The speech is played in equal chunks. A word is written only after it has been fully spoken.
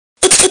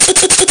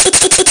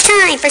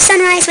Time for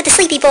Sunrise with the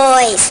Sleepy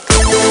Boys.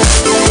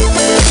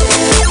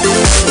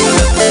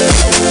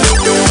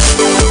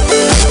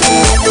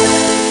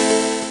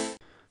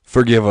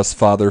 Forgive us,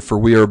 Father, for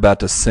we are about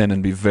to sin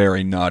and be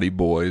very naughty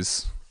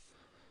boys.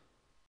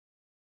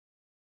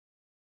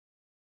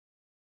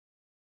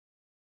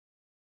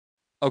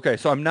 Okay,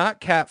 so I'm not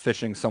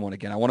catfishing someone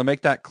again. I want to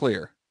make that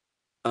clear.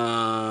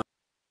 Um,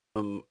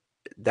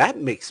 that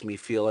makes me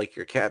feel like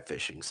you're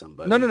catfishing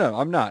somebody. No,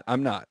 I'm not.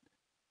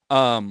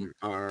 All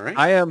right.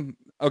 I am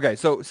okay.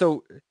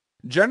 So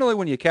generally,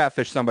 when you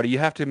catfish somebody, you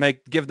have to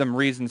give them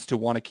reasons to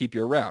want to keep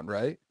you around,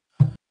 right?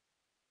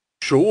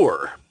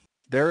 Sure.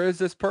 There is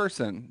this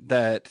person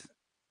that,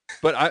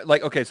 but I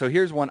like. Okay, so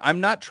here's one.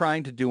 I'm not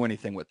trying to do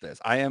anything with this.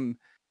 I am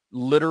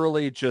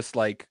literally just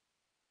like,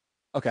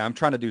 okay, I'm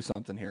trying to do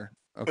something here.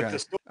 Okay,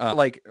 I'm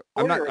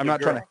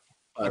not trying to.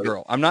 A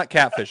girl. I'm not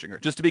catfishing her.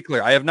 Just to be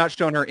clear, I have not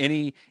shown her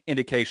any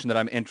indication that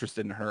I'm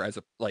interested in her as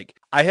a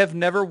I have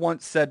never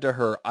once said to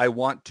her, "I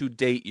want to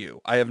date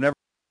you." I have never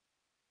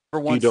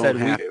once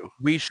said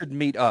we should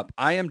meet up.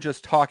 I am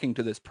just talking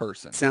to this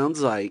person.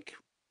 Sounds like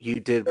you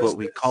did what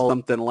we call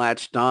something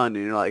latched on,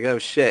 and you're like, "Oh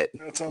shit!"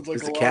 That sounds like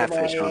there's a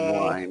catfish on the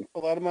line. A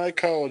lot of my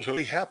college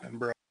really happened,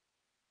 bro.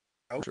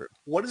 True.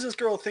 What does this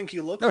girl think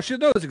you look like? No, she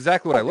knows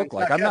exactly what I look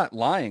like. I'm not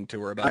lying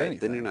to her about anything.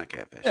 Then you're not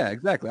catfishing. Yeah,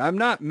 exactly. I'm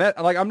not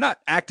I'm not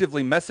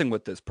actively messing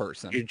with this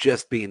person. You're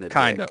just being a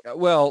kind dick. of.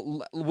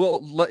 Well, we'll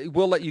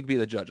let you be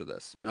the judge of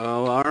this.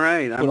 Oh, all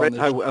right.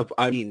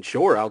 I mean,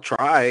 sure, I'll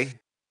try.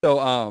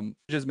 So,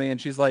 just me, and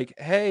she's like,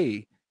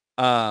 "Hey,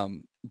 do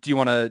you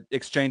want to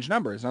exchange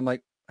numbers?" And I'm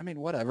like, "I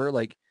mean, whatever."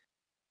 Like,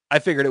 I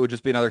figured it would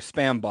just be another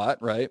spam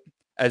bot, right?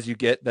 As you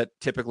get that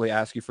typically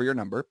ask you for your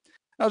number.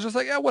 I was just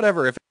like, yeah,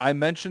 whatever. If I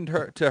mentioned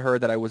to her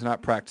that I was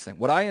not practicing,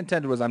 what I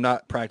intended was I'm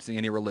not practicing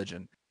any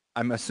religion.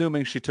 I'm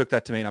assuming she took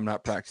that to mean I'm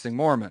not practicing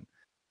Mormon.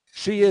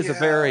 She is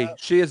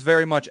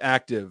very much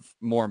active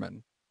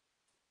Mormon.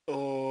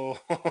 Oh.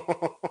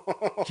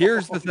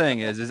 Here's the thing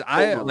is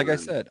I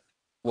said,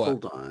 what?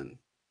 Hold on.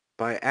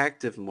 By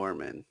active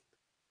Mormon,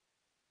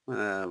 what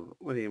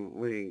are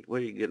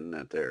you getting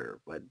at there,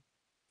 bud?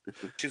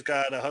 She's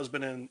got a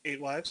husband and 8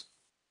 wives.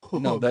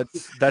 No,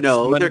 that's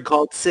no. They're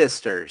called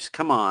sisters.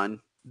 Come on.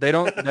 They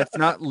don't. That's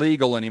not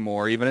legal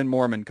anymore, even in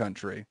Mormon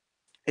country.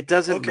 It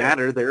doesn't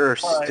matter. There are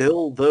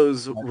still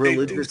those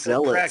religious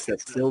zealots that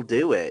still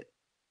do it.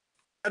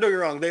 I know you're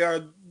wrong.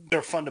 They're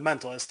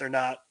fundamentalists. They're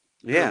not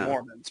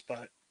Mormons, but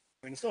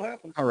I mean, it still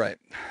happens. All right.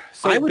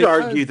 So I would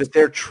argue that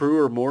they're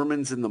truer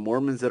Mormons than the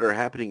Mormons that are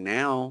happening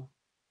now.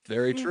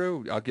 Very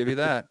true. I'll give you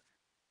that.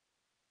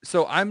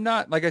 So I'm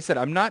not, like I said,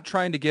 I'm not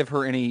trying to give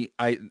her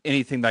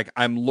anything like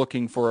I'm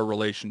looking for a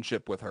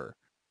relationship with her.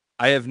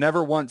 I have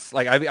never once,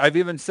 like I've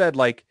even said,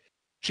 like,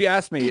 she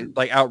asked me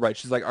like outright,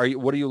 she's like,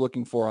 what are you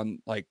looking for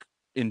on like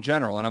in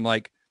general? And I'm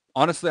like,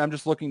 honestly, I'm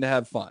just looking to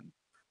have fun.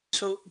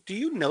 So do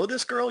you know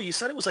this girl? You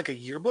said it was like a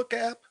yearbook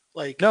app?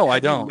 Like, no, I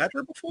don't. You met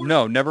her before?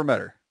 No, never met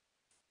her.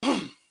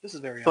 This is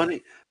very funny.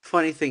 odd.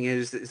 Funny thing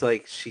is, it's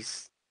like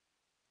she's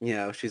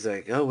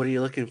like, oh, what are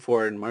you looking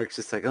for? And Mark's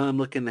just like, oh, I'm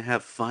looking to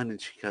have fun. And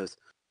she goes,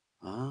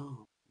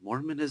 oh,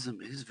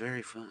 Mormonism is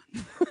very fun.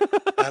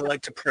 I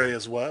like to pray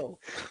as well.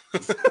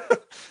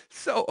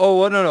 So,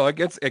 no, it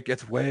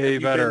gets way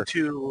better.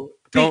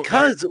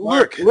 Because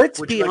look, let's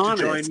be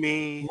honest.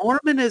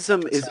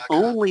 Mormonism is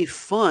only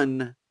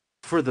fun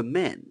for the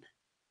men.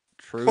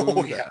 True.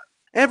 Oh, yeah.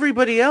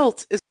 Everybody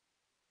else is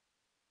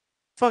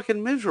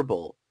fucking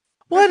miserable.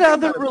 What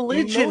other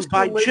religion,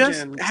 by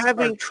just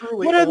having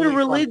what other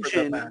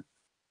religion?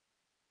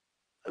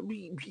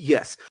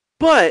 Yes,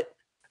 but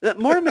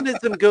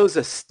Mormonism goes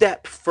a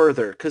step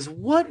further, because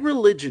what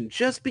religion,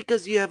 just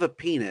because you have a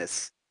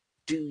penis,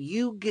 do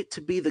you get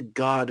to be the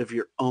god of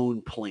your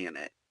own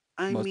planet?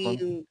 I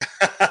mean,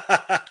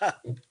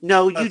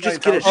 no, you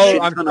just get a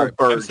shit ton of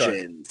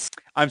virgins.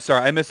 I'm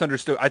sorry, I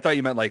misunderstood. I thought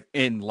you meant like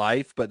in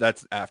life, but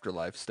that's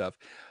afterlife stuff.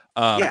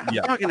 I'm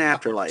talking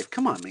afterlife.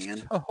 Come on,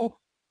 man.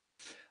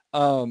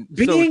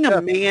 Being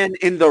a man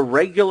in the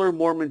regular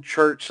Mormon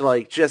church,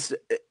 like just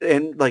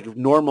in like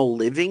normal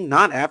living,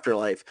 not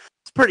afterlife.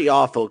 It's pretty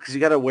awful because you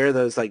got to wear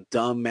those like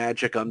dumb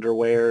magic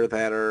underwear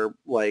that are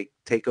like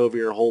take over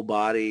your whole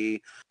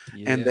body,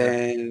 and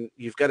then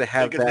you've got to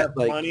have that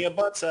like plenty of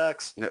butt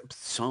sex.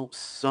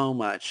 So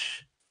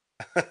much.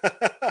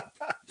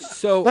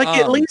 So like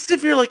at least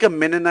if you're like a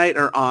Mennonite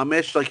or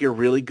Amish, like you're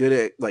really good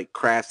at like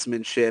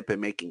craftsmanship and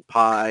making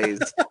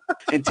pies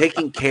and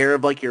taking care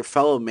of like your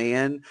fellow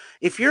man.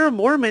 If you're a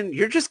Mormon,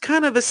 you're just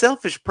kind of a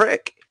selfish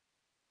prick.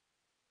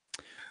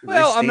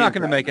 Well, I'm not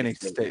going to make any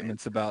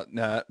statements about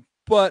that.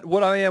 But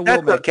what I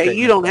will That's okay.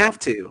 You don't have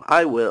to.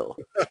 I will.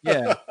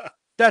 Yeah,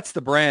 that's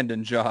the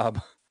Brandon job.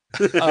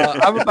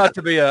 I'm about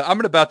to be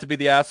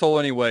the asshole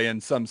anyway in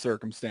some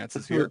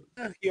circumstances here.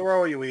 You're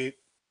all you eat.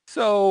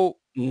 So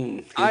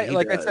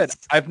I said,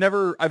 I've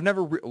never.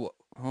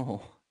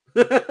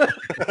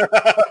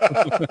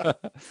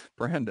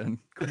 Brandon,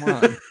 come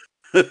on.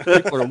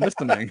 People are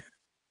listening.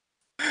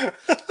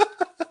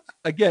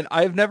 Again,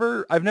 I've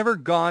never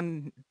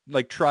gone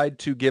like tried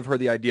to give her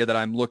the idea that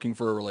I'm looking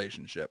for a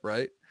relationship,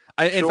 right?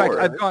 In fact,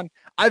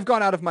 I've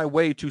gone out of my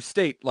way to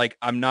state like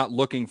I'm not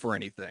looking for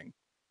anything.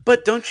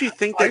 But don't you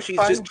think that she's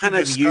just kind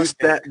of used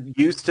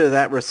to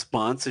that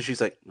response, and she's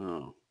like,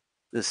 oh,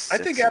 this. I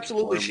think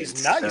absolutely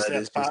she's not used to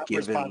that just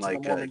given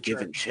like a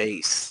give and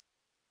chase.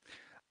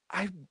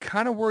 I'm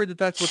kind of worried that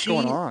that's what's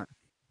going on.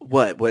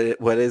 What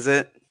is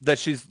it? That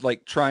she's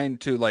like trying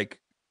to like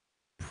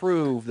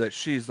prove that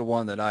she's the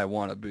one that I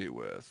want to be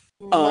with.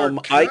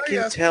 I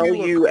can tell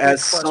you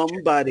as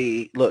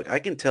somebody. Look, I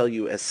can tell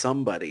you as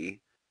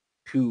somebody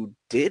who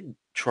did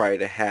try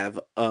to have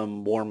a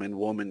Mormon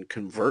woman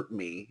convert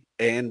me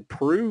and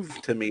prove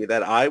to me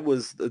that I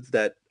was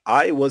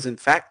in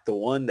fact the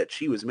one that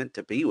she was meant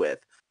to be with.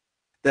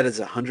 That is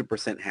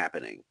 100%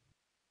 happening.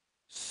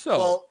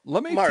 So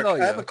let me Mark, tell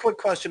you. I have a quick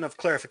question of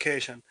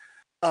clarification.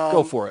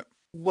 Go for it.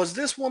 Was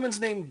this woman's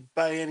name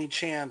by any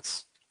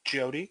chance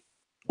Jody?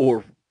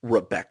 Or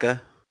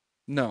Rebecca?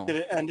 No. Did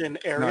it end in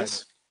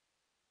Arius?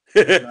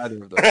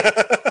 Neither of those.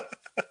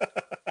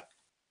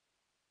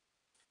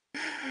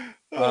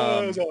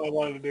 That's all I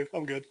wanted to do.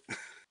 I'm good.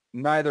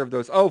 Neither of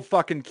those. Oh,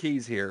 fucking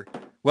Key's here.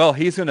 Well,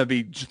 he's going to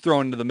be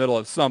thrown into the middle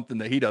of something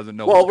that he doesn't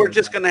know. Well, we're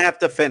just going to have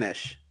to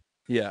finish.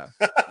 Yeah.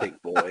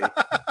 Big boy.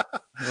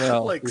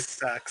 Well, like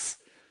sex.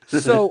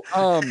 So,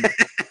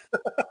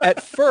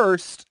 at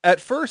first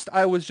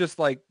I was just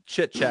like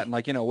chit-chatting,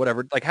 like,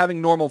 whatever, like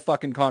having normal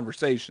fucking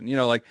conversation,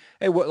 like,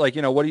 hey, what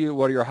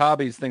are your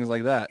hobbies, things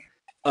like that.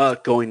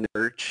 Going to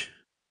church.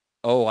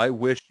 Oh, I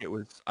wish it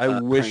was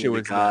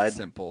that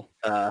simple.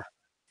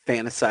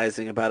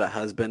 Fantasizing about a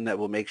husband that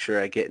will make sure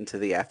I get into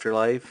the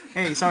afterlife.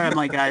 Hey, sorry I'm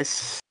late,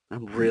 guys.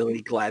 I'm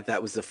really glad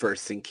that was the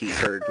first thing Keith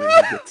heard when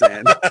he gets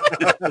in.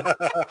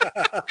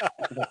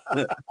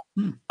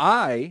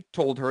 I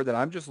told her that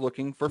I'm just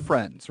looking for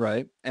friends,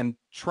 right? And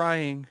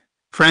trying...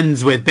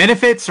 Friends with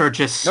benefits or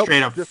just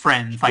straight up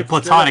friends, like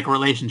platonic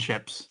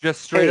relationships?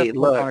 Just straight up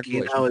look,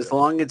 as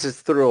long as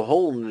it's through a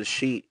hole in the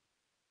sheet,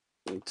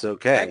 it's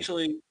okay.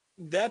 Actually,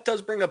 that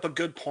does bring up a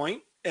good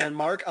point. And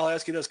Mark, I'll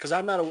ask you this because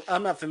I'm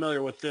not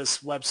familiar with this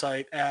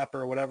website, app,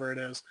 or whatever it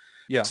is.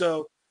 Yeah.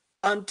 So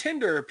on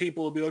Tinder,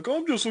 people will be like, "Oh,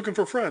 I'm just looking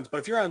for friends." But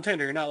if you're on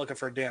Tinder, you're not looking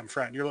for a damn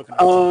friend. You're looking.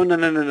 Oh,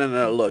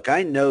 no! Look,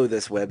 I know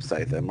this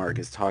website that Mark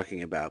is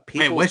talking about.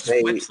 People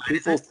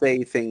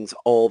say things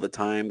all the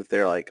time that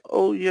they're like,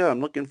 "Oh yeah,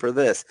 I'm looking for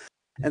this,"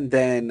 and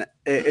then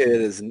it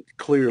is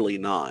clearly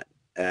not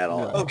at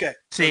all. Okay,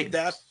 see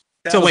that.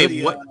 So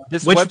wait, what?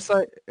 This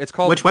website? It's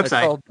called which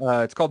website?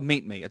 It's called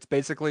Meet Me. It's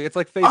basically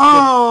like Facebook.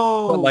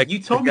 Oh, but like you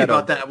told me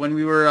about that when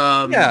we were.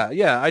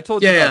 Yeah, I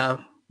told you. Yeah,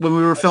 when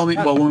we were filming.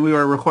 Well, when we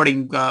were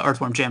recording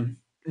Earthworm Jim.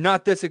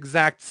 Not this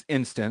exact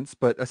instance,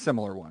 but a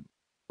similar one.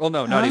 Well,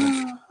 no, not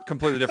even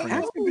completely different.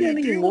 How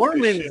many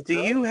Mormons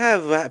do you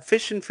have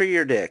fishing for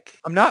your dick?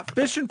 I'm not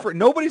fishing for.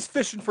 Nobody's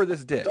fishing for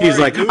this dick. He's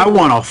like, I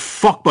want a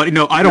fuck buddy.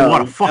 No, I don't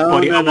want a fuck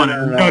buddy. I want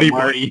a nutty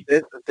buddy.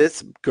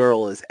 This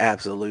girl is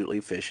absolutely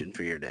fishing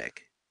for your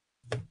dick.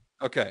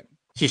 Okay.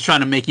 She's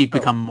trying to make you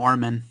become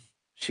Mormon.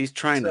 She's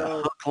trying to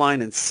hook,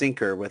 line, and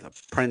sinker with a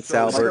Prince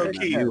Albert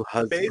and a new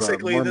husband.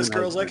 Basically, this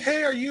girl's like,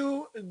 "Hey, are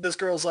you?" This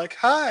girl's like,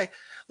 "Hi,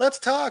 let's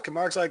talk." And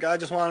Mark's like, "I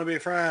just want to be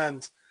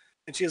friends."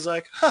 And she's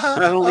like, I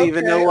don't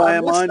even know why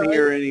I'm on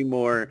here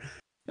anymore.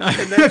 I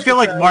feel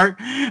like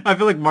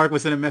Mark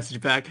was in a message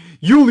back.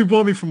 You only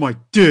want me for my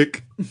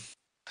dick.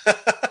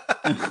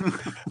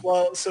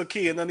 Well, so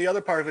Key, and then the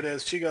other part of it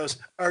is she goes,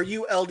 "Are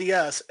you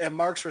LDS?" And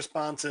Mark's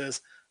response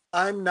is,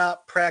 "I'm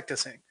not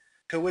practicing."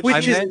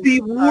 Which is the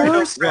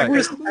worst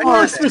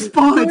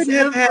response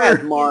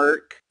ever,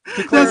 Mark.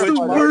 That's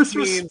the worst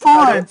response.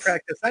 I don't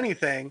practice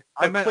anything.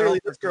 But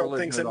clearly this girl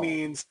thinks it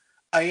means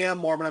I am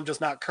Mormon. I'm just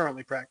not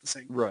currently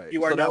practicing. Right.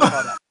 You are now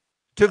caught up.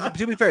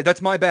 To be fair,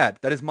 that's my bad.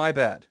 That is my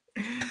bad.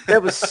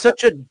 That was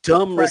such a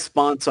dumb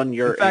response on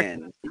your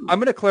end. I'm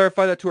going to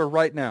clarify that to her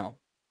right now.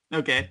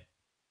 Okay.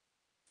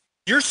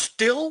 You're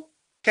still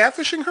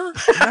catfishing her?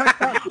 I'm not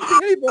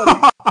catfishing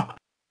anybody.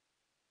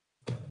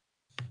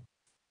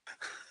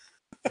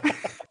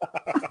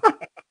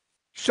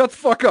 Shut the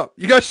fuck up.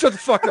 You guys shut the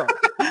fuck up.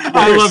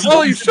 I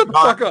love you. Shut the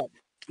fuck up.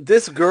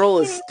 This girl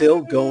is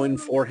still going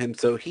for him,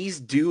 so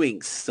he's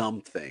doing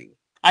something.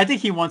 I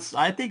think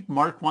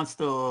Mark wants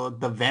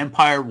the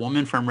vampire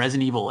woman from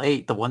Resident Evil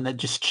 8, the one that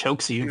just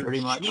chokes you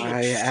pretty much.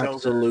 I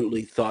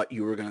absolutely thought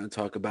you were going to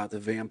talk about the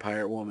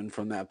vampire woman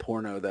from that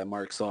porno that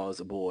Mark saw as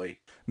a boy.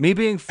 Me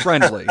being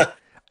friendly,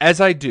 as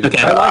I do.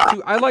 Okay.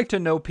 I like to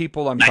know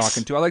people I'm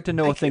talking to. I like to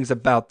know things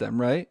about them,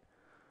 right?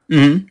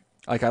 Mm-hmm.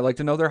 Like, I like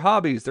to know their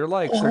hobbies, their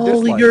likes, their dislikes.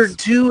 dislikes. All you're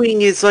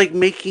doing is, like,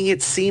 making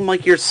it seem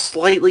like you're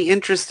slightly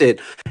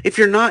interested. If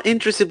you're not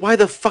interested, why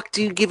the fuck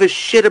do you give a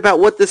shit about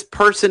what this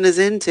person is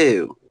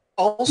into?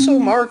 Also,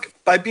 Mark,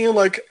 by being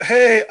like,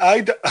 hey,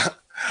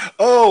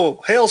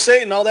 hail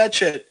Satan, all that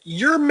shit,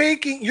 you're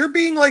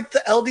being like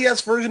the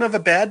LDS version of a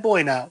bad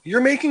boy now.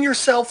 You're making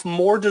yourself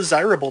more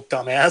desirable,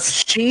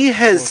 dumbass. She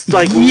has,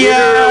 like,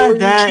 yeah,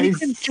 that she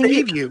can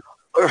save you.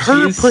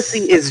 Her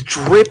pussy is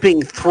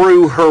dripping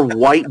through her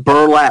white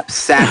burlap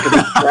sack of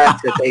a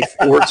dress that they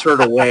force her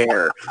to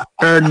wear.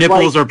 Her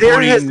nipples are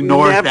pointing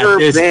north at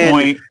this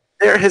point.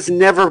 There has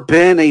never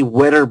been a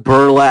wetter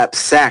burlap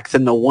sack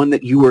than the one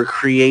that you were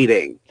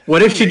creating.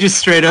 What if she just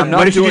straight up?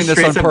 What if she just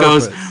straight up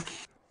goes,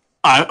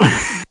 "I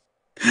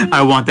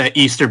want that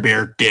Easter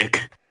bear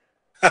dick."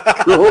 be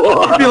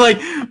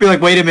like,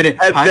 wait a minute.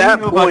 At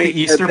that point,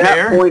 it's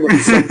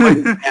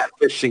someone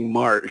catfishing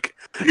Mark.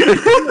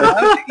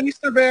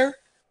 Easter bear.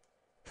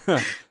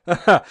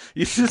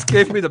 You just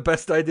gave me the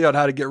best idea on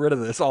how to get rid of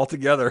this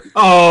altogether.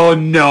 Oh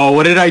no!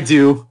 What did I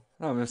do?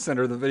 I'm gonna send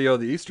her the video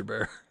of the Easter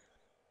bear.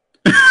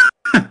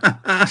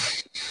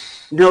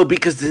 No,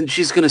 because then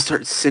she's gonna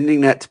start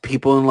sending that to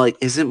people and like,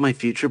 isn't my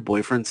future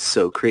boyfriend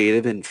so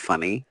creative and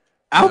funny?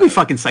 I would be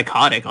fucking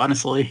psychotic,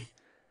 honestly.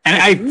 And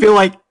I feel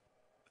like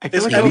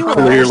you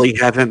clearly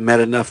haven't met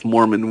enough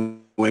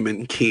Mormon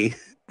women, Key.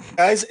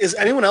 Guys, is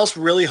anyone else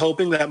really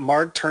hoping that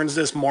Mark turns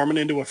this Mormon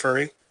into a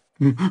furry?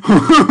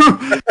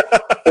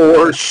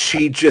 Or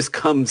she just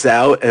comes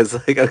out as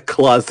like a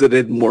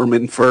closeted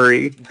Mormon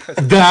furry.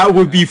 That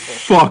would be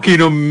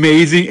fucking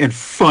amazing and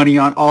funny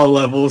on all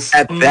levels.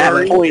 At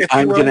that point,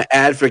 I'm going to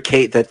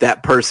advocate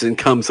that person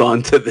comes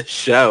onto the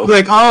show.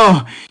 Like,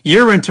 oh,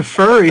 you're into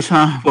furries,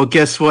 huh? Well,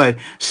 guess what?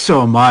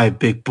 So am I,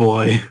 big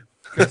boy.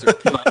 You guys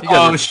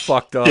are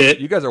fucked up.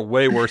 You guys are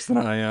way worse than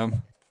I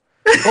am.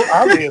 Well,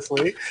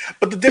 obviously.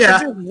 But the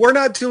difference is we're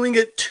not doing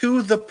it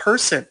to the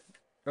person.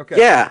 Okay.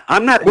 Yeah,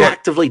 I'm not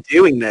actively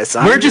doing this.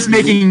 We're just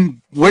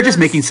making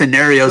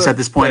scenarios at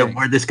this point of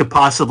where this could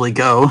possibly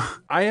go.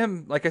 I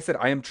am, like I said,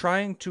 I am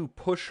trying to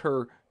push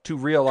her to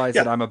realize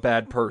that I'm a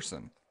bad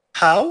person.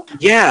 How?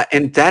 Yeah,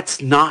 and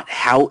that's not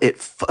how it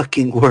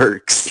fucking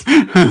works.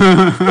 Well,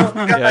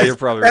 guys, yeah, you're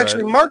probably right.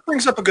 Actually, Mark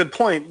brings up a good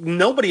point.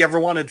 Nobody ever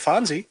wanted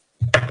Fonzie.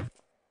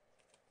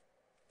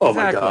 Oh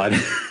my god.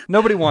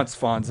 Nobody wants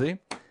Fonzie.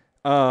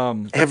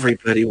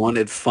 Everybody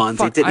wanted Fonzie.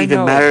 Fuck, It didn't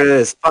even matter that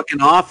his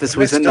fucking office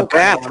was in the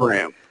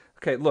bathroom.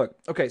 Okay, look.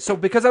 Okay, so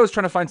because I was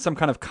trying to find some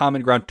kind of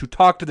common ground to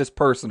talk to this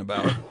person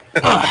about,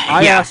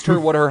 I asked her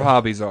what her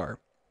hobbies are.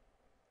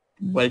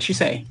 What did she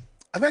say?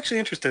 I'm actually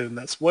interested in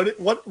this.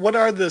 What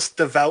are this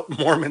devout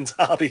Mormon's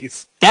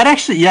hobbies? That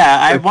actually,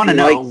 I want to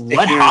know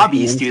what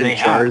hobbies do they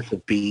have? Jars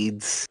of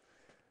beads.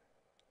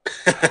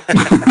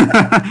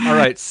 All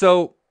right,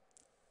 so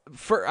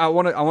I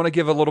want to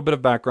give a little bit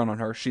of background on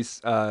her. She's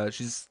I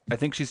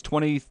think she's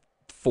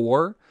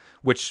 24,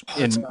 which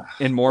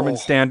in Mormon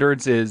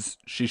standards is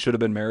she should have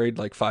been married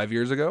like 5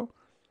 years ago.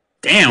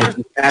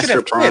 Damn, past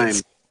her prime.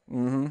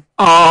 Mm-hmm.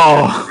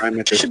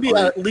 Oh, she should be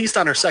at least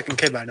on her second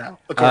kid by now,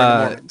 according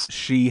to Mormons.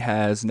 She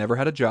has never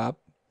had a job.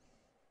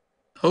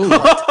 Oh,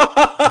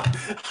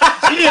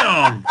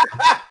 damn!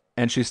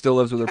 And she still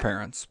lives with her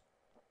parents.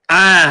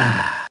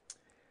 Ah.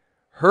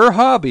 Her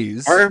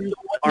hobbies. Are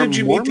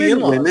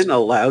Mormon women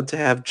allowed to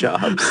have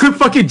jobs?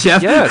 Fucking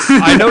Jeff. Yes,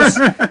 I know.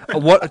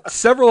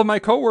 Several of my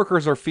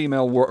coworkers are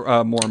female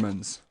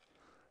Mormons.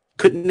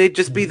 Couldn't they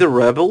just be the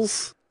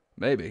rebels?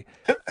 Maybe.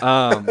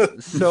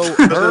 So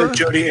her,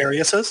 Jody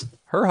Arias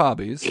her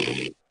hobbies.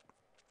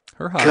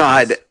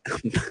 God.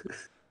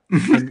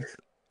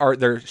 Are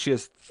there? She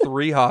has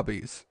 3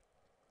 hobbies.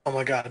 Oh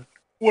my god,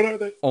 what are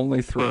they?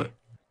 Only 3.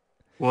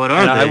 What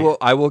are they?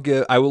 I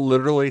will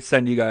literally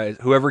send you guys,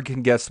 whoever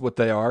can guess what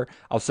they are,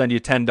 I'll send you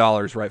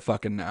 $10 right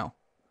fucking now.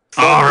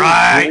 All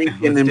right.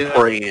 Drinking and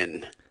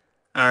praying.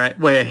 All right.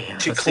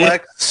 Wait. She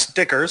collects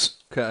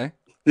stickers. Okay.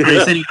 Are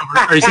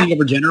you sending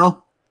over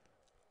general?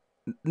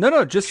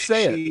 No, just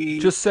say it.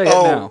 Just say it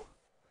now.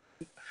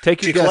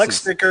 Take your She guesses. collects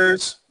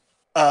stickers.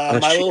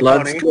 My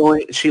Little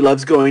Pony. She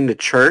loves going to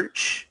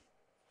church.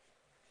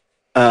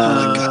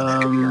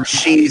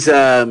 She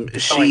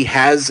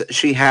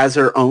has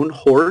her own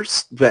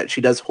horse that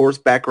she does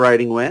horseback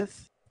riding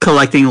with.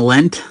 Collecting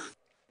lint.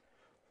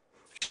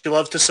 She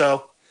loves to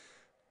sew.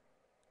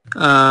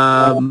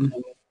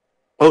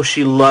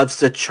 She loves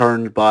to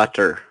churn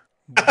butter.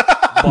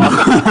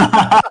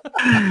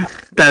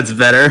 That's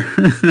better.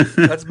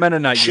 That's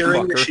Mennonite.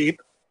 Shearing the sheep.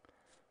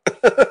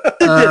 The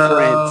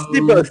difference.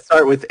 They both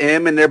start with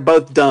M, and they're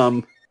both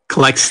dumb.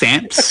 Collect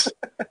stamps.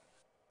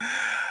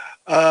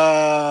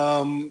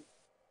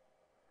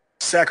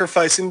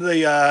 Sacrificing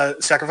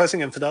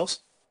infidels.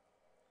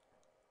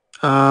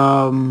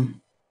 Oh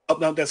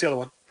no, that's the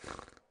other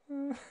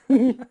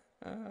one.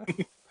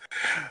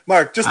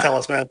 Mark, just tell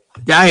us, man.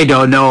 I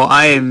don't know.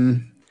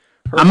 I'm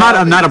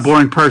not a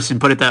boring person,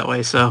 put it that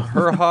way. So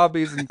her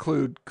hobbies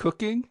include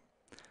cooking,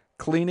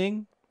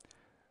 cleaning.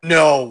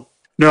 No,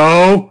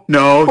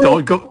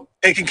 don't go.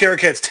 Taking care of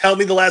kids. Tell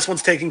me the last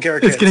one's taking care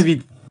of kids. It's gonna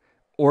be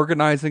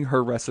organizing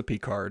her recipe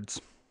cards.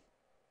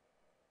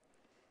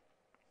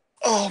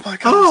 Oh my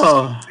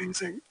god, this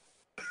is amazing.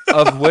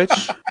 Of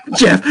which,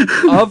 Jeff.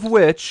 Of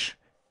which,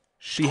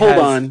 she Hold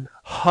has on.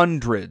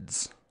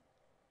 hundreds.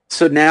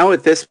 So now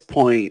at this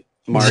point,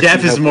 Mark,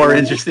 Jeff is more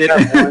interested.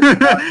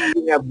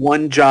 You have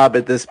one job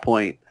at this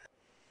point.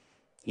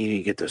 You need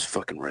to get those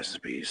fucking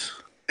recipes.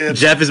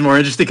 Jeff is more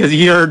interested because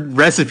he heard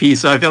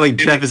recipes, so I feel like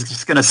Jeff is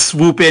just gonna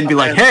swoop in and be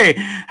like, "Hey,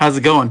 how's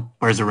it going?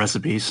 Where's the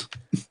recipes?"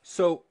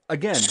 So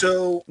again,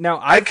 now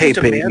I can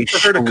demand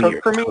for her to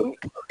cook for me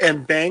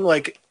and bang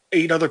like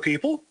 8 other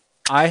people.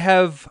 I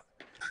have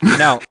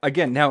now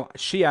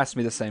she asked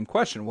me the same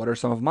question. What are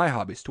some of my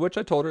hobbies? To which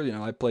I told her,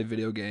 I play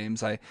video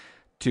games, I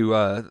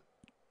do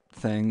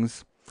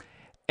things,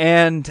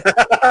 and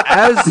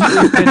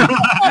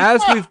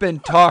as we've been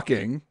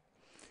talking,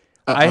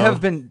 I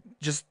have been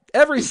just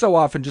every so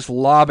often just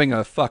lobbing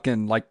a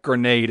fucking like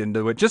grenade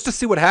into it just to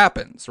see what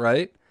happens,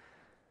 right?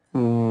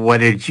 What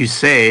did you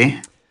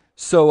say?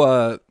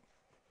 So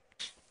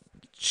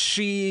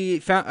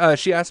she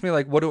asked me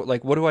like what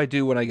do I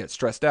do when I get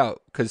stressed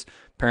out? Because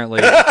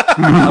apparently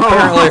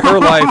her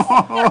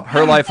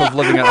life of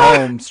living at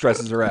home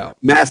stresses her out.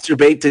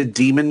 Masturbate to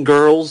demon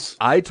girls.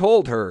 I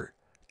told her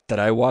that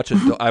I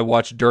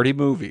watch dirty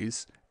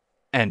movies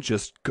and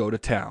just go to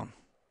town.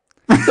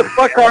 What the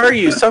fuck are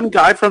you? Some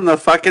guy from the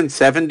fucking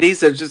 70s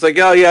that's just like,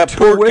 oh yeah,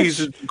 Porky's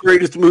is the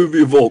greatest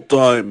movie of all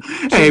time.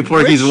 Hey,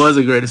 Porky's was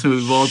the greatest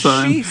movie of all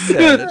time.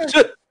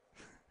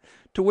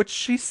 To which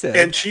she said,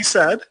 and she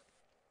said,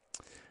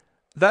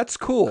 "That's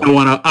cool.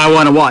 I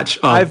wanna watch."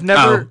 I've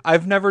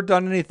never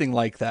done anything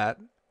like that,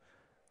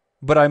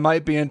 but I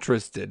might be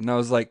interested. And I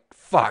was like,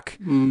 "Fuck!"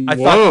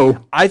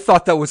 I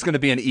thought that was going to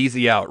be an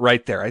easy out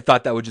right there. I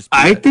thought that would just.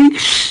 I think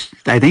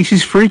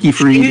she's freaky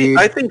for you.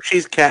 I think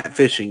she's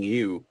catfishing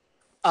you.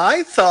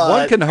 I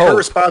thought her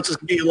response was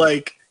going to be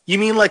like, "You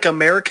mean like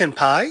American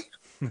Pie?"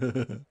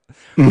 I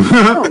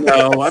don't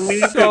know. I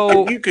mean,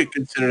 you could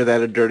consider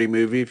that a dirty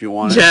movie if you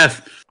want.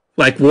 Jeff,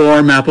 like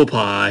warm apple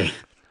pie.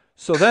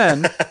 So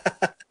then,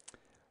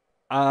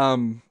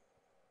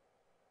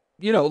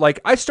 like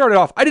I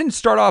didn't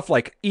start off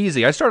like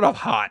easy. I started off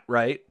hot,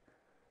 right?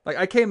 Like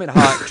I came in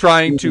hot,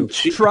 trying to.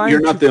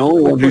 You're not the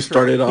only one who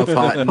started off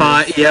hot.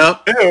 Hot,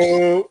 yep.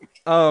 Ew.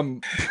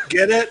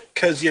 Get it?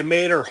 Because you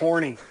made her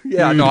horny.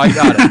 Yeah, no, I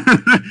got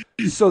it.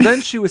 So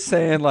then she was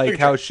saying like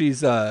how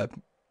she's I'm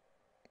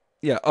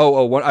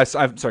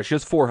sorry. She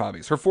has 4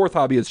 hobbies. Her 4th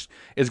hobby is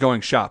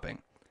going shopping.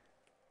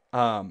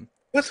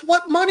 With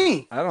what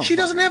money? She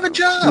doesn't have a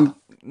job.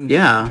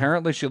 Yeah.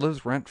 Apparently she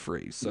lives rent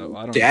free. So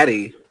I don't.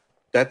 Daddy.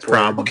 That's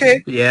right.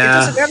 Okay.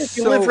 Yeah. It doesn't matter if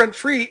you live rent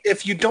free.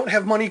 If you don't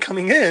have money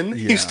coming in,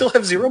 you still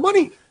have 0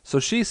 money.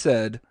 So she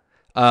said,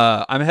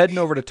 I'm heading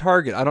over to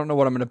Target. I don't know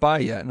what I'm going to buy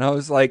yet. And I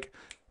was like,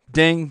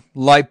 ding,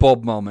 light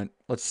bulb moment.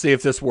 Let's see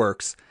if this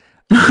works.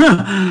 Took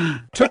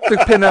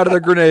the pin out of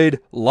the grenade,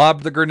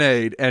 lobbed the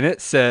grenade, and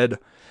it said,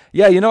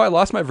 yeah, I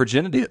lost my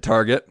virginity at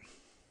Target.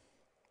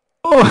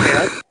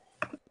 Oh.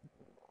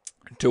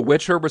 To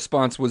which her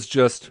response was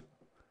just,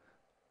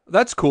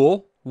 that's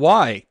cool.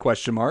 Why? ?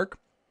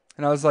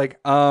 And I was like,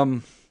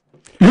 I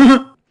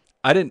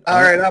didn't.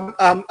 All right,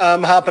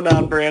 I'm hopping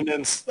on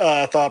Brandon's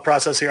thought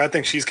process here. I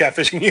think she's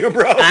catfishing you,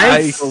 bro.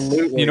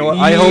 Absolutely. You know what?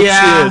 I hope she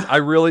is. I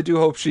really do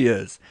hope she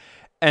is.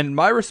 And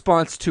my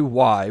response to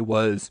why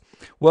was,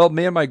 well,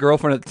 me and my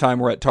girlfriend at the time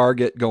were at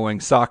Target going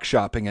sock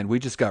shopping, and we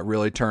just got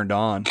really turned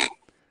on.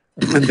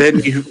 And then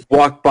you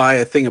walk by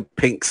a thing of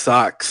pink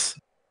socks.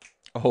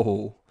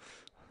 Oh.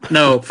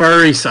 No,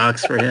 furry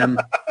socks for him.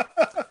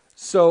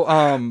 So,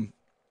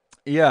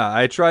 yeah,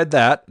 I tried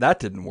that. That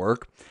didn't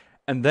work.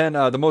 And then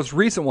the most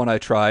recent one I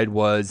tried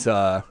was,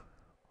 have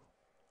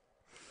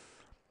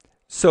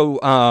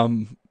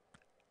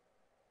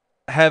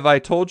I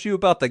told you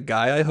about the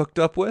guy I hooked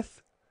up with?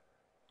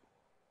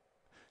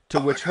 To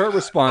which her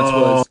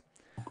response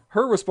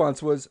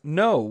was,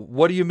 no,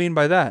 what do you mean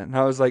by that? And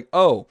I was like,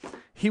 oh,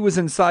 he was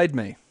inside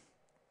me.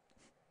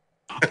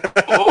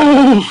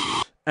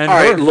 And all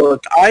right,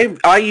 look,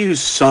 I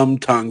use some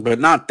tongue, but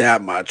not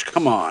that much.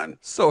 Come on.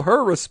 So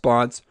her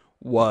response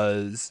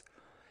was,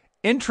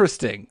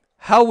 interesting.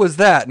 How was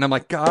that? And I'm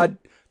like, God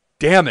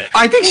damn it.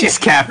 I think she's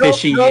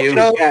catfishing you.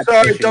 No,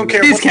 sorry, don't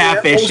care. She's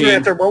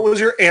catfishing. What was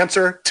your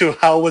answer to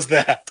how was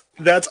that?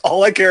 That's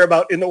all I care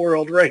about in the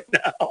world right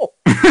now.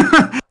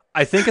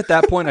 I think at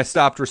that point I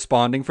stopped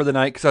responding for the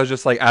night because I was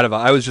just like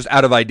I was just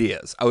out of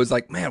ideas. I was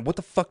like, man, what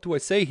the fuck do I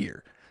say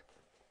here?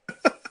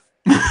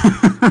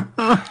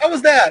 How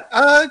was that?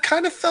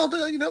 Kind of felt a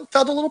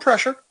little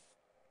pressure.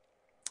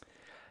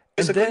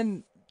 And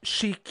then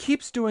she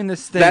keeps doing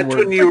this thing. That's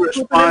when you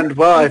respond,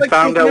 well, I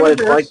found out what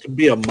it's like to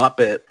be a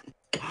Muppet.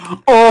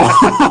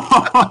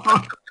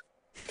 Oh.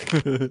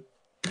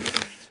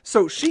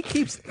 So she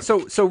keeps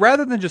so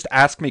rather than just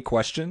ask me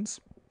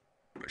questions,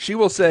 she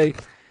will say,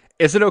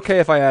 is it okay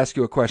if I ask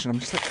you a question? I'm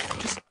just like,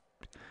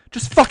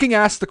 just fucking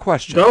ask the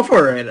question. Go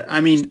for it. I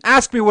mean,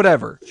 ask me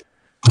whatever.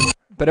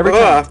 But every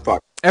time.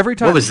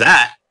 What was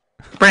that?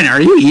 Brandon,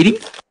 are you eating?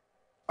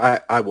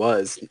 I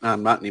was.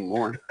 I'm not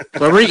anymore.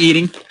 What were you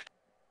eating?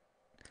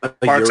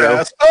 Mark's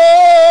ass.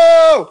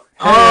 Oh!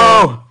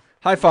 Oh!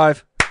 High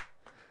five.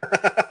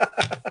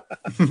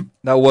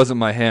 That wasn't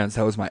my hands.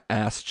 That was my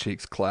ass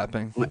cheeks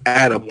clapping.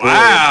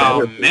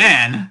 Wow,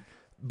 man.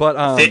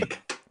 But thick.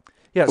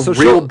 Yeah, so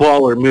real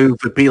baller move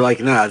would be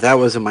like, nah, that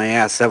wasn't my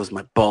ass. That was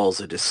my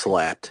balls. I just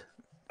slapped.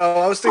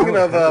 Oh, I was thinking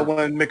of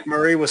when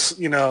McMurray was,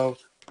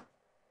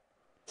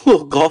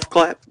 Little golf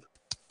clap.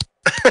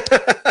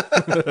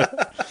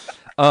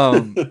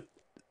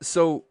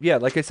 So yeah,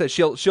 like I said,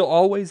 she'll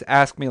always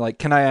ask me like,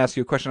 "Can I ask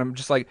you a question?" I'm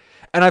just like,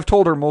 and I've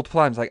told her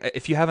multiple times like,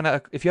 if you have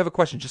a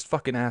question, just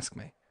fucking ask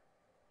me.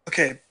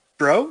 Okay,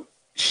 bro.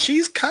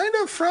 She's kind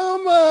of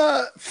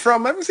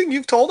from everything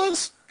you've told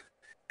us.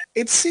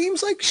 It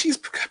seems like she's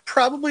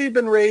probably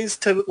been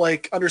raised to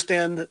like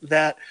understand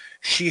that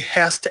she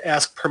has to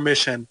ask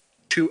permission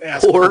to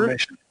ask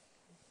permission.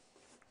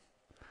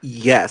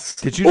 Yes.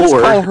 Did you just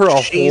call her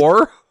a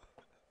whore?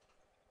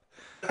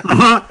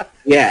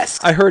 Yes.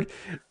 I heard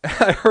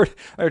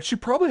she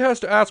probably has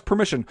to ask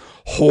permission.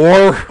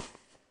 Whore.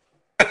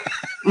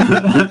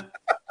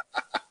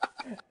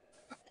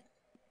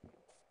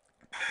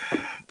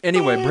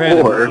 Anyway,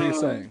 Brandon, what are you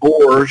saying?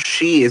 Or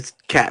she is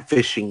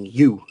catfishing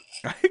you.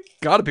 I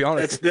gotta be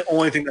honest. That's the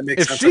only thing that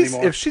makes sense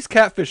anymore. If she's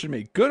catfishing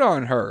me, good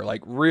on her.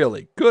 Like,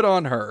 really, good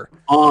on her.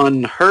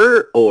 On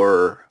her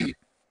or...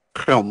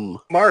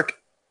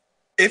 Mark,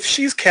 if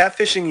she's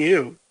catfishing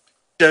you,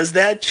 does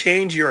that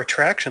change your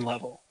attraction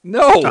level?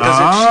 No.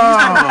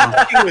 Because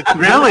if she's with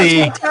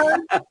really?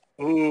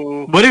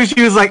 Ooh. What if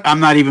she was like, I'm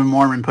not even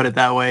Mormon, put it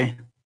that way?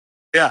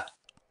 Yeah.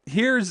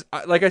 Here's,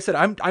 like I said,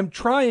 I'm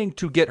trying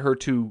to get her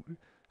to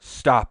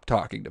stop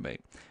talking to me.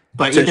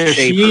 But To either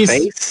shave her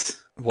face?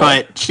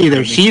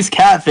 either she's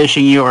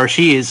catfishing you or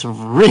she is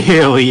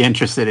really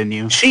interested in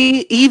you.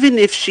 Even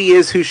if she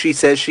is who she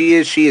says she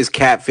is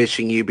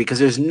catfishing you, because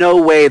there's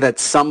no way that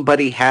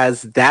somebody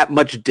has that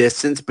much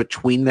distance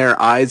between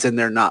their eyes and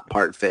they're not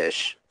part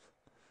fish.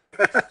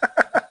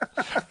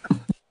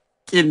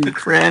 Kidding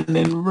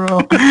Brandon,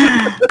 bro.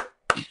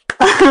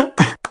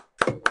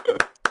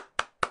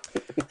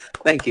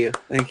 Thank you.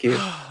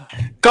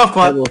 Golf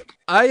club.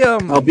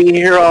 I'll be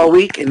here all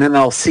week and then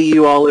I'll see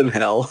you all in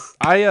hell.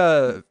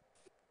 Do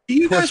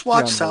you guys pushed the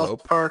watch envelope.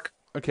 South Park?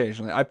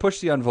 Occasionally. I push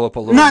the envelope a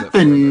little Not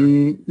bit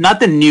not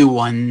the new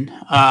one.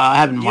 I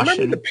haven't Do you watched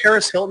remember it. the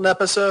Paris Hilton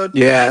episode?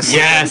 Yes.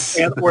 Yes.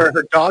 And where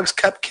her dogs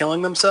kept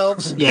killing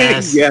themselves?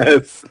 Yes.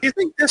 Yes. Do you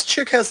think this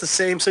chick has the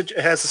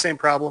same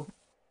problem?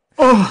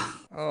 Oh.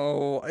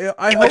 Oh,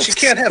 I Like hope she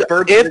can't have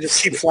birds that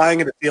just keep flying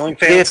into ceiling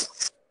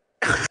fans.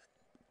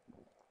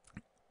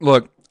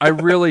 Look, I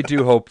really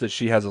do hope that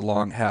she has a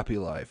long, happy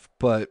life,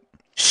 but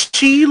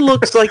She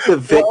looks like the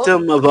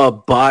victim of a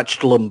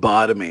botched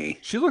lobotomy.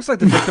 she looks like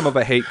the victim of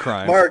a hate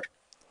crime.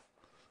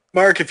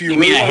 Mark, if you You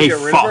mean really I want hate to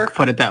get rid of her, fuck,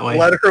 put it that way.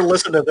 let her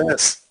listen to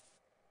this.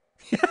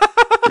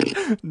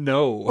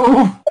 No.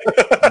 Oh.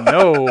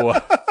 No.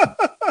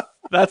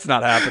 That's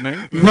not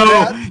happening. No,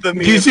 That's the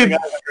meanest thing I've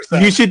ever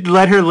said. you should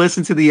let her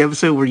listen to the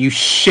episode where you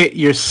shit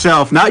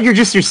yourself. Not you're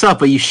just yourself,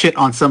 but you shit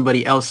on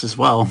somebody else as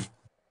well.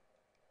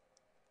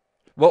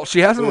 Well, she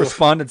hasn't Oof.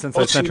 responded since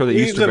I sent her the She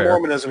believes Easter in bear.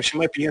 Mormonism. She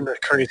might be into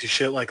crazy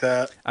shit like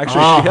that.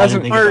 Actually, Oh, she I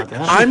hasn't. didn't think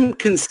about that. I'm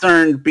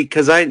concerned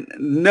because I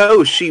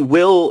know she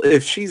will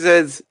if she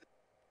says,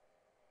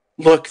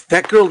 look,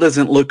 that girl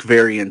doesn't look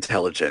very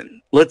intelligent.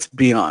 Let's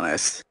be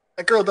honest.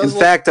 That girl In does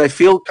fact, I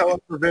feel...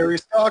 look very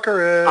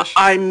stalkerish.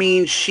 I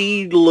mean,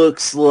 she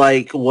looks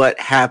like what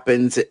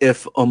happens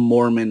if a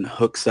Mormon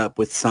hooks up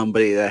with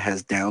somebody that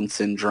has Down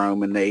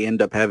syndrome and they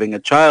end up having a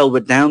child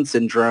with Down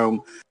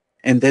syndrome,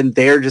 and then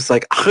they're just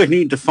like, I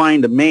need to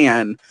find a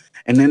man,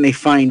 and then they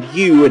find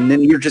you, and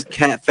then you're just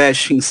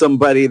catfishing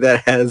somebody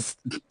that has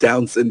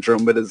Down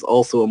syndrome but is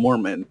also a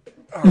Mormon.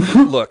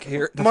 Look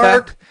here. The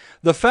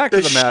fact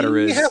of Does the matter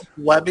she is, have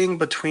webbing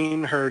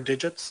between her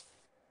digits?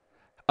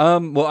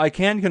 well, I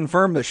can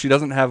confirm that she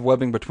doesn't have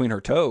webbing between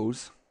her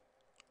toes.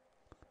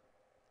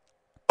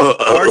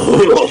 Or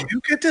did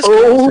you get this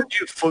girl to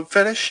do foot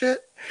fetish shit?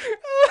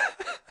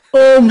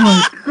 Oh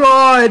my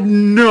god,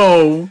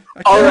 no.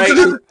 All right.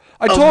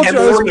 I told you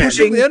I was Mormon.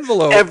 pushing the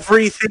envelope.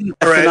 Everything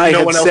All right, that I no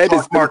have one else said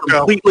is talk, Mark, go.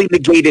 completely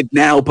negated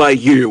now by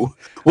you.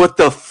 What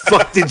the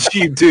fuck did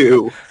you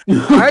do?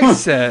 I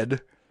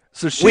said,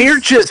 so she's, We're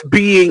just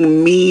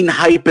being mean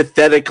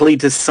hypothetically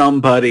to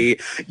somebody.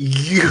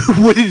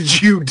 What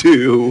did you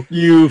do?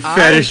 You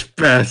fetish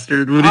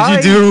bastard. What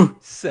did you do?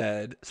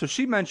 said, so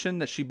she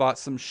mentioned that she bought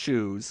some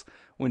shoes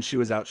when she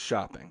was out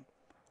shopping.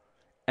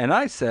 And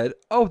I said,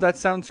 oh, that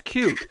sounds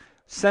cute.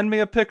 Send me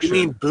a picture. You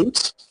mean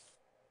boots?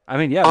 I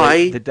mean, yeah,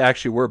 they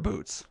actually were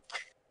boots.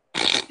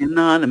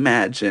 Cannot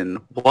imagine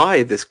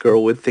why this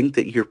girl would think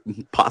that you're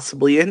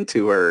possibly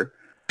into her.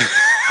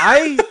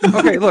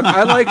 Okay, look,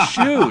 I like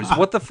shoes.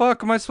 What the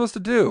fuck am I supposed to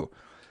do?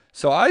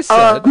 So I said,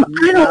 I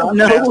don't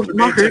know,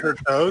 Masturbate to her Mark.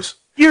 toes?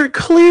 You're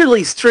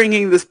clearly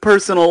stringing this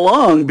person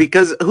along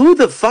because who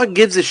the fuck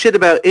gives a shit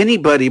about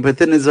anybody but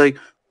then is like,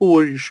 oh,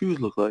 what do your shoes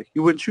look like?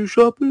 You went shoe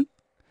shopping?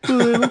 What do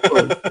they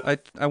look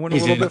like? I went a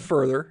little bit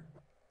further.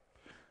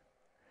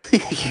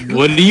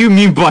 What do you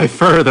mean by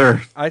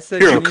further? I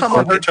said, Here, can you Come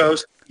send on her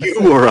toes.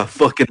 You are a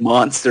fucking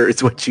monster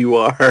is what you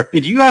are.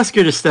 Did you ask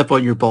her to step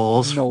on your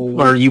balls? No.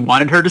 Or you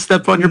wanted her to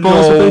step on your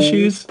balls with those No.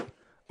 shoes?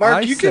 Mark, I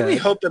you give me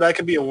said- hope that I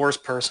can be a worse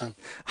person.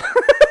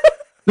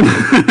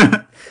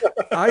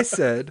 I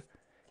said,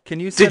 Can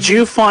you? Did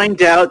you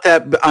find out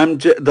that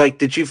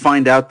Did you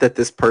find out that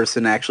this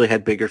person actually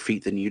had bigger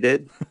feet than you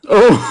did?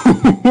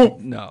 Oh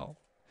No.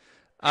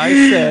 I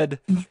said,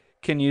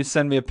 can you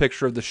send me a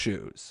picture of the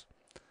shoes?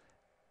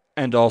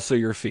 And also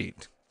your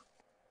feet.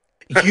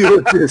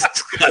 You're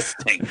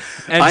disgusting.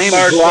 And I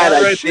am glad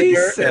I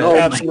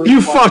said,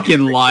 you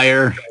fucking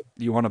liar.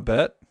 You want to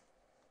bet?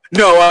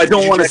 No, I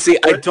don't want to see.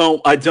 I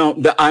don't.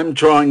 I'm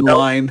drawing a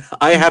line.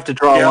 I have to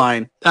draw a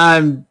line.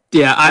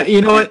 Yeah. You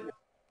know what?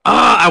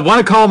 I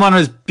want to call him on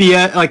his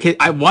BS.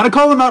 I want to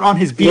call him out on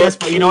his BS.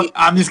 But you know what?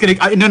 I'm just gonna.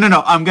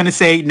 No. I'm gonna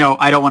say no.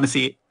 I don't want to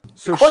see it.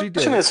 So the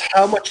question is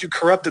how much you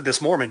corrupted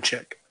this Mormon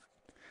chick.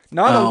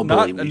 Not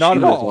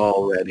at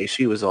all.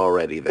 She was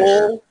already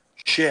there.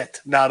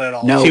 Bullshit. Not at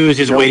all. No, she was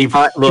just waiting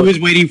for. She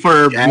was waiting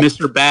for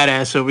Mr.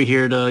 Badass over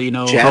here to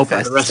help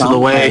her the rest of the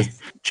way.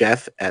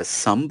 Jeff, as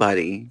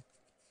somebody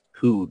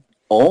who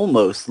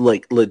almost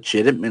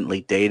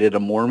legitimately dated a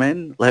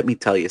Mormon, let me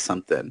tell you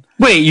something.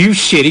 Wait, you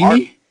shitting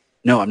me?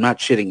 No, I'm not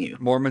shitting you.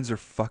 Mormons are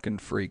fucking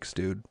freaks,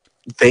 dude.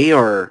 They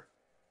are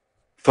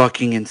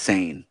fucking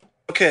insane.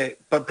 Okay,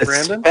 but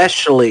Brandon,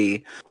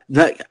 especially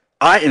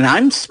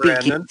I'm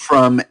speaking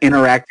from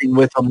interacting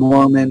with a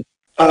Mormon.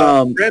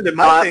 Brandon,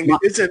 my thing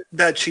isn't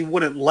that she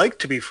wouldn't like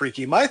to be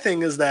freaky. My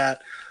thing is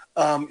that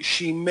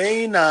she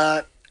may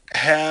not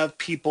have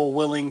people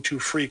willing to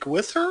freak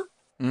with her.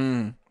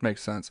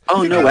 Makes sense.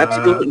 Oh no,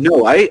 absolutely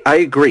no. I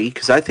agree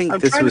because I think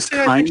this was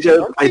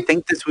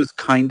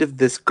kind of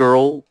this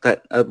girl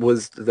that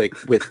was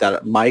with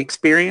that. My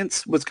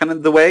experience was kind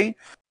of the way.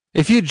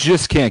 If you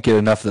just can't get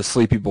enough of the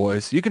Sleepy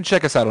Boys, you can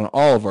check us out on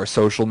all of our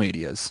social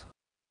medias.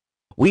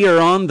 We are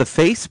on the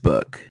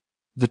Facebook,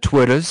 the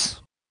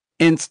Twitters,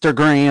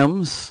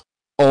 Instagrams,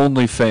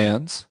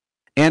 OnlyFans,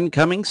 and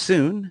coming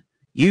soon,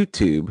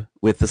 YouTube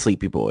with the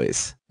Sleepy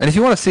Boys. And if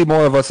you want to see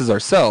more of us as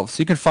ourselves,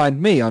 you can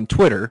find me on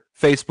Twitter,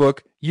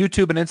 Facebook,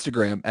 YouTube, and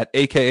Instagram at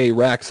AKA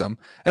Raxum,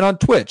 and on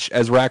Twitch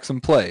as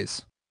Raxum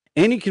Plays.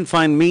 And you can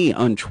find me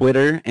on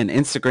Twitter and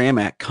Instagram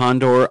at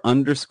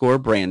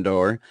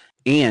Condor_Brandor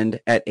and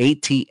at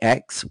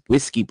ATX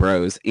Whiskey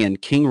Bros and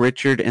King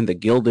Richard and the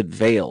Gilded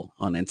Veil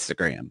on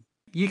Instagram.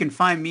 You can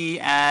find me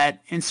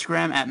at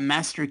Instagram at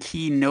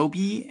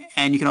MasterKeyNobi,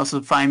 and you can also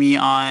find me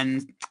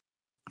on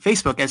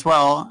Facebook as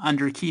well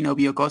under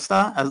Keynobi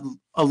Acosta,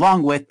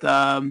 along with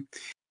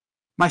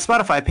my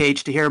Spotify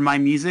page to hear my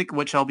music,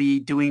 which I'll be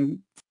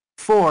doing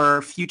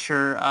for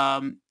future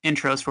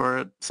intros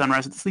for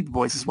Sunrise with the Sleepy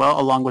Boys as well,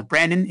 along with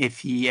Brandon if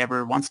he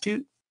ever wants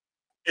to.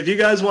 If you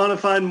guys want to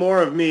find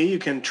more of me, you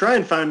can try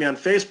and find me on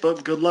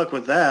Facebook. Good luck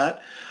with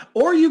that.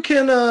 Or you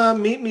can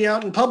meet me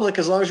out in public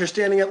as long as you're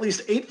standing at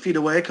least 8 feet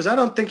away, because I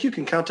don't think you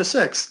can count to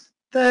 6.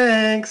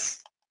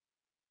 Thanks.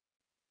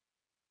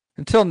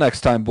 Until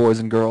next time, boys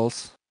and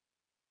girls.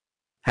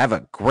 Have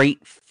a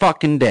great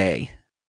fucking day.